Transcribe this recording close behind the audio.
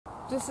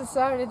This is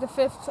Saturday the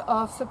 5th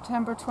of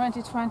September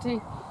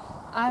 2020.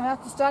 I'm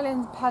at the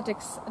stallion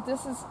paddocks.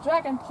 This is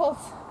Dragon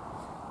Pulse,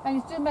 and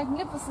he's doing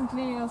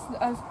magnificently. I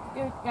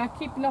was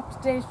keeping up to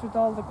date with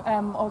all the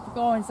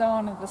goings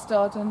on in the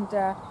stud, and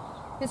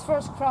his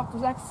first crop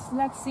was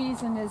next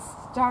season is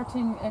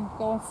starting and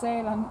going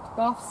sale on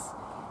Goffs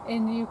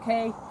in the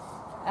UK,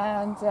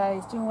 and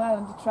he's doing well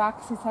on the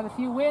tracks. He's had a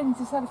few wins.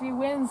 He's had a few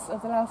wins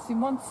of the last few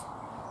months.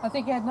 I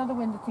think he had another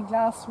win, I think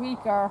last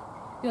week or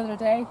the other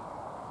day.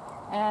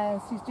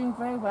 So he's doing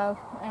very well,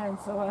 and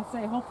so I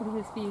say hopefully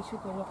his fee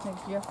should go up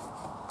next year.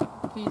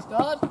 Please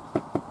God.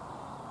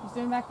 He's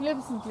doing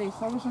magnificently,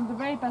 so I wish him the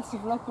very best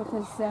of luck with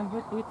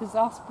his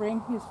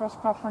offspring, his first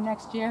crop for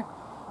next year.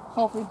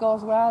 Hopefully it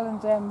goes well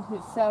and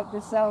they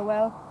sell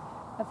well.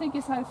 I think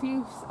he's had a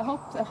few. I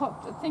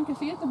think a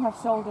few of them have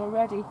sold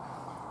already.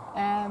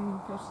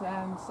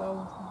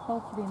 So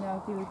hopefully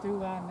now he'll do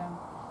well,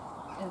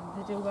 and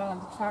they do well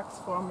on the tracks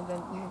for him in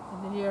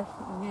the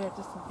near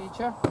distant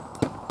future.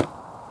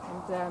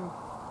 And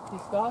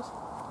he's got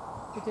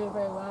to do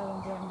very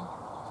well,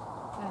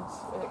 and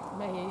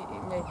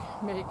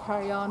may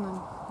carry on in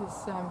his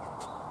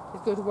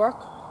good work.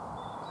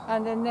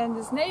 And then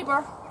his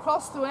neighbour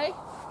across the way.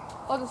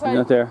 Other side. He's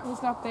not there.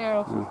 He's not there.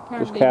 No.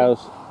 There's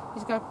cows.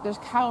 There's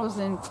cows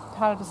in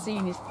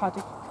Pallavicini's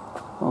paddock.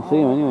 I'll see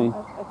him anyway.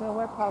 I don't know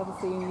where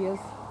Pallavicini is.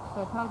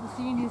 So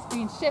Pallavicini is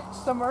being shipped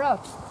somewhere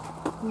else.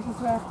 This is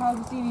where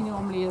Pallavicini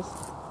normally is.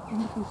 He's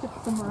being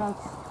shipped somewhere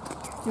else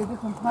to a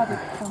different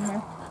paddock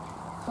somewhere.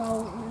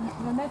 So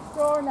the next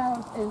door now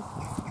is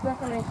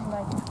Decoration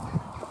Night.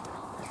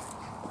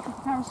 Keep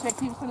the camera straight,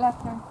 keep it to the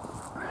left hand.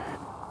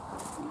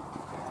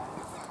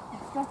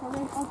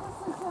 Decoration.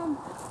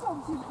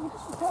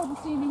 This is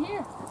Pallavicini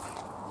here.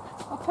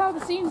 Oh,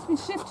 Pallavicini's been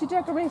shipped to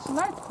Decoration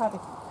Nights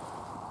paddock.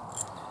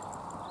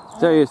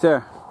 There he is there.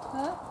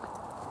 Huh?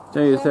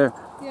 There he is there.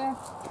 Yeah.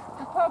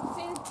 And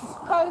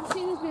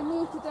Pallavicini's been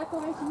moved to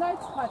Decoration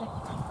Nights paddock.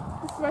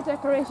 This is where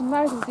Decoration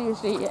Night is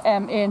usually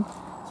in.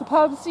 So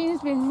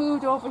Pallavicini's been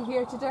moved over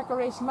here to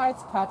Decoration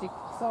Night's paddock.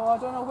 So I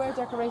don't know where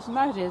Decoration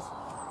Night is,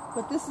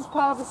 but this is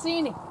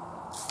Pallavicini.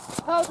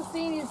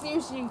 Pallavicini is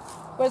usually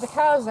where the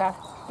cows are,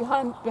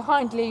 behind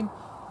Liam.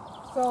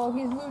 So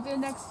he's moved in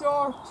next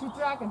door to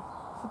Dragon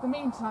for the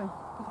meantime.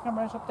 Put the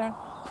camera right up there.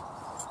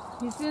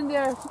 He's been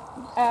there.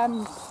 I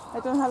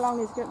don't know how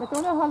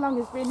long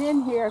he's been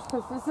in here,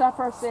 because this is our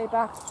first day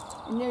back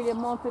in nearly a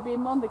month. It'll be a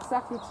month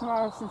exactly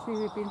tomorrow since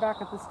we've been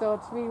back at the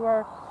studs. We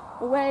were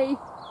away.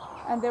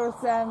 And there was,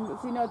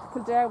 the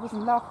Kildare was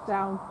in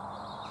lockdown.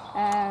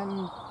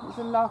 It was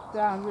in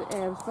lockdown,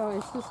 so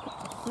it's just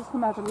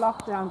come out of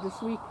lockdown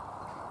this week.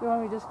 We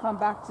only just come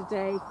back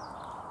today.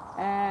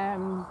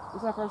 It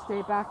was our first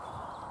day back.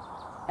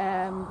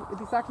 It's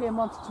exactly a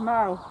month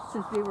tomorrow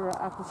since we were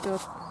at the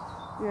stud.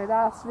 Our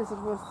last visit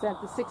was the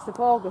 6th of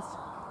August.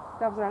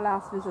 That was our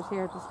last visit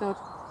here at the stud.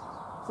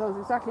 So it's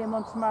exactly a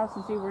month tomorrow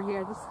since we were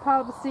here. This is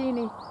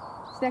Pallavicini.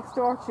 It's next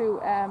door to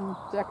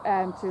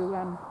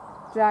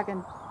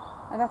Dragon.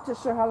 I'm not too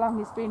sure how long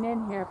he's been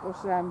in here, but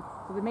for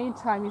the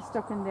meantime he's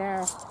stuck in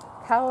there.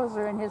 Cows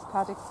are in his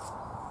paddock,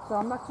 so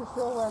I'm not too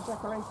sure where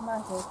Decoration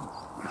Night is.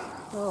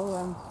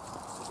 So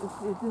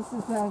this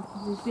is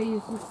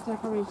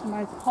Decoration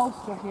Night's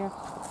poster here.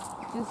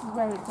 This is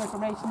where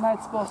Decoration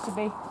Night's supposed to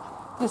be.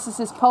 This is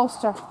his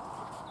poster.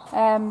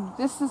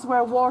 This is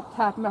where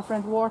Warthad, my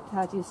friend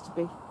Warthad, used to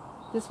be.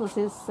 This was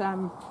his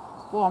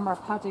former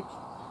paddock.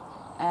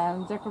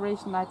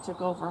 Decoration Night took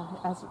over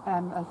as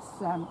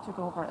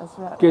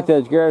well. Gift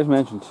Edge Girl is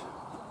mentioned.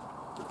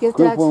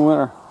 Group 1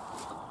 winner.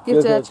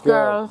 Gift Edge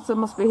Girl. So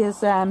must be his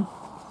that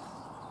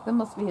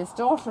must be his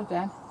daughter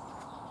then.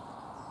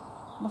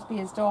 Must be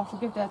his daughter.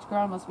 Gift Edge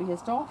Girl must be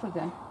his daughter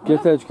then.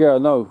 Gift Edge Girl,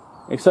 no.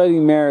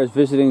 Exciting mares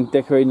visiting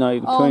Decoration Night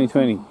in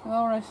 2020.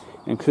 Alright.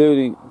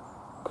 Including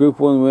Group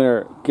 1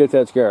 winner Gilt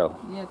Edge Girl.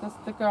 Yeah, that's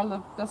the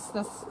girl. That's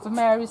the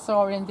mare we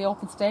saw in the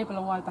open stable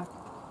a while back.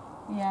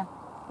 Yeah,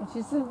 and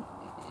she's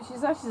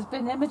actually a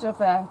spin image of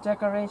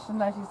Decoration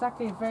Night.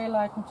 Exactly very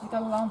like him. She's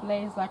got a long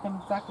blaze like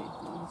him. Exactly.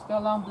 She's got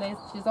a long blaze.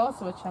 She's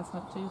also a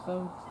chestnut too,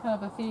 so it's kind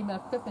of a female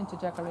equivalent to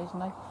Decoration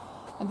Night.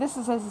 And this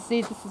is, as you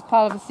see, this is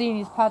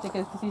Pallavicini's paddock,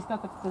 because he's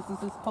got this is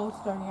his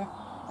poster here.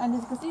 And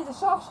as you can see, the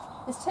shot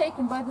is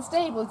taken by the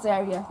stables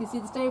area. You see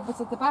the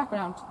stables at the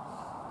background.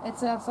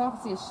 It's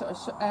obviously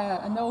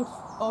an old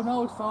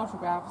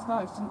photograph. It's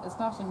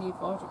not a new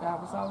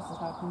photograph. It's obviously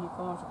not a new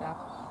photograph.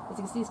 As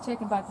you can see, it's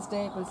taken by the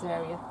stables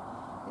area.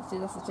 You see,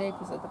 that's the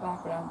stables at the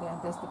background there,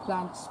 and there's the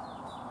plant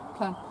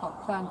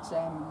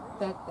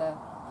bed,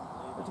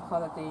 what do you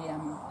call it,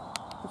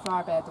 the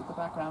flower bed at the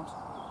background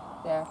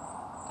there.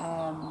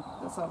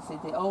 That's obviously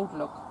the old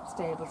look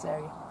stables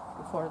area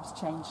before it was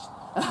changed.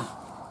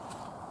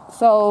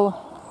 So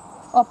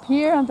up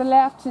here on the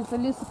left is the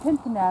Lucy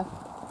Pimpernel.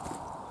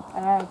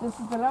 This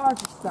is the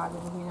largest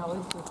stallion we know,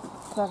 is it?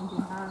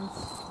 17 hands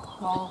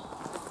tall.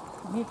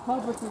 And he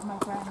covered with my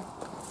friend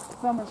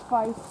Summer's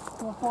fight,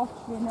 so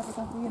unfortunately I never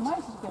got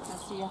reunited to get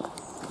this year.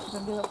 I'm a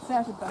little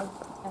upset about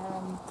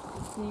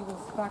he was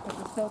back at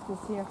the stud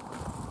this year.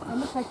 It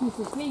looks like he's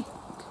asleep.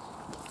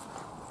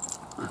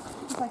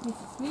 like he's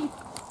asleep.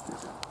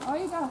 Are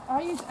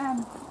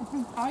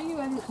you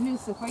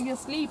elusive? Are you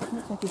asleep?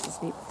 Looks like he's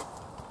asleep.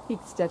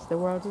 He's dead to the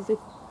world, is he?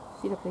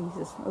 He looks like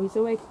he's oh, he's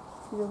awake.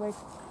 He's awake.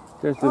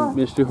 There's the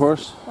mystery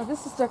horse. Oh,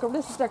 this is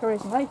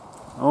Decoration Night.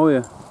 Oh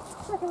yeah.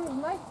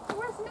 Decoration Night.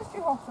 Where's the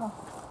mystery horse gone?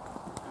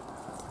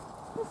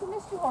 Where's the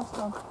mystery horse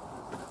gone?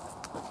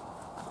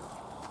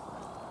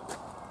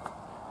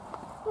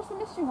 Where's the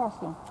mystery horse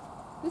gone?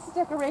 This is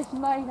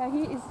Decoration Night. Now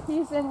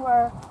he's in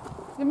where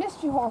the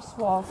mystery horse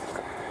was.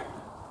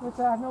 But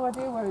I have no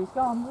idea where he's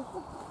gone.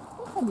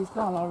 Looks like he's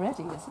gone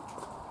already, is it?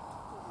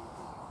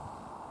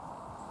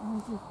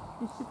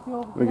 He should be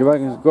over We go back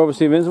and go over and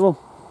see Invincible?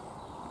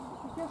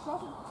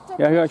 Did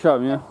Yeah, I got a shot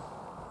him, yeah.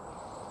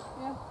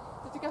 Yeah.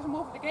 Did you get him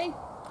over the gate?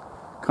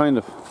 Kind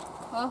of.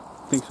 Huh?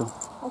 I think so.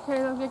 Okay,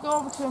 then we go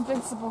over to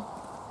Invincible.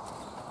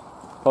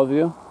 Pause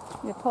video?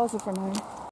 Yeah, pause it for now.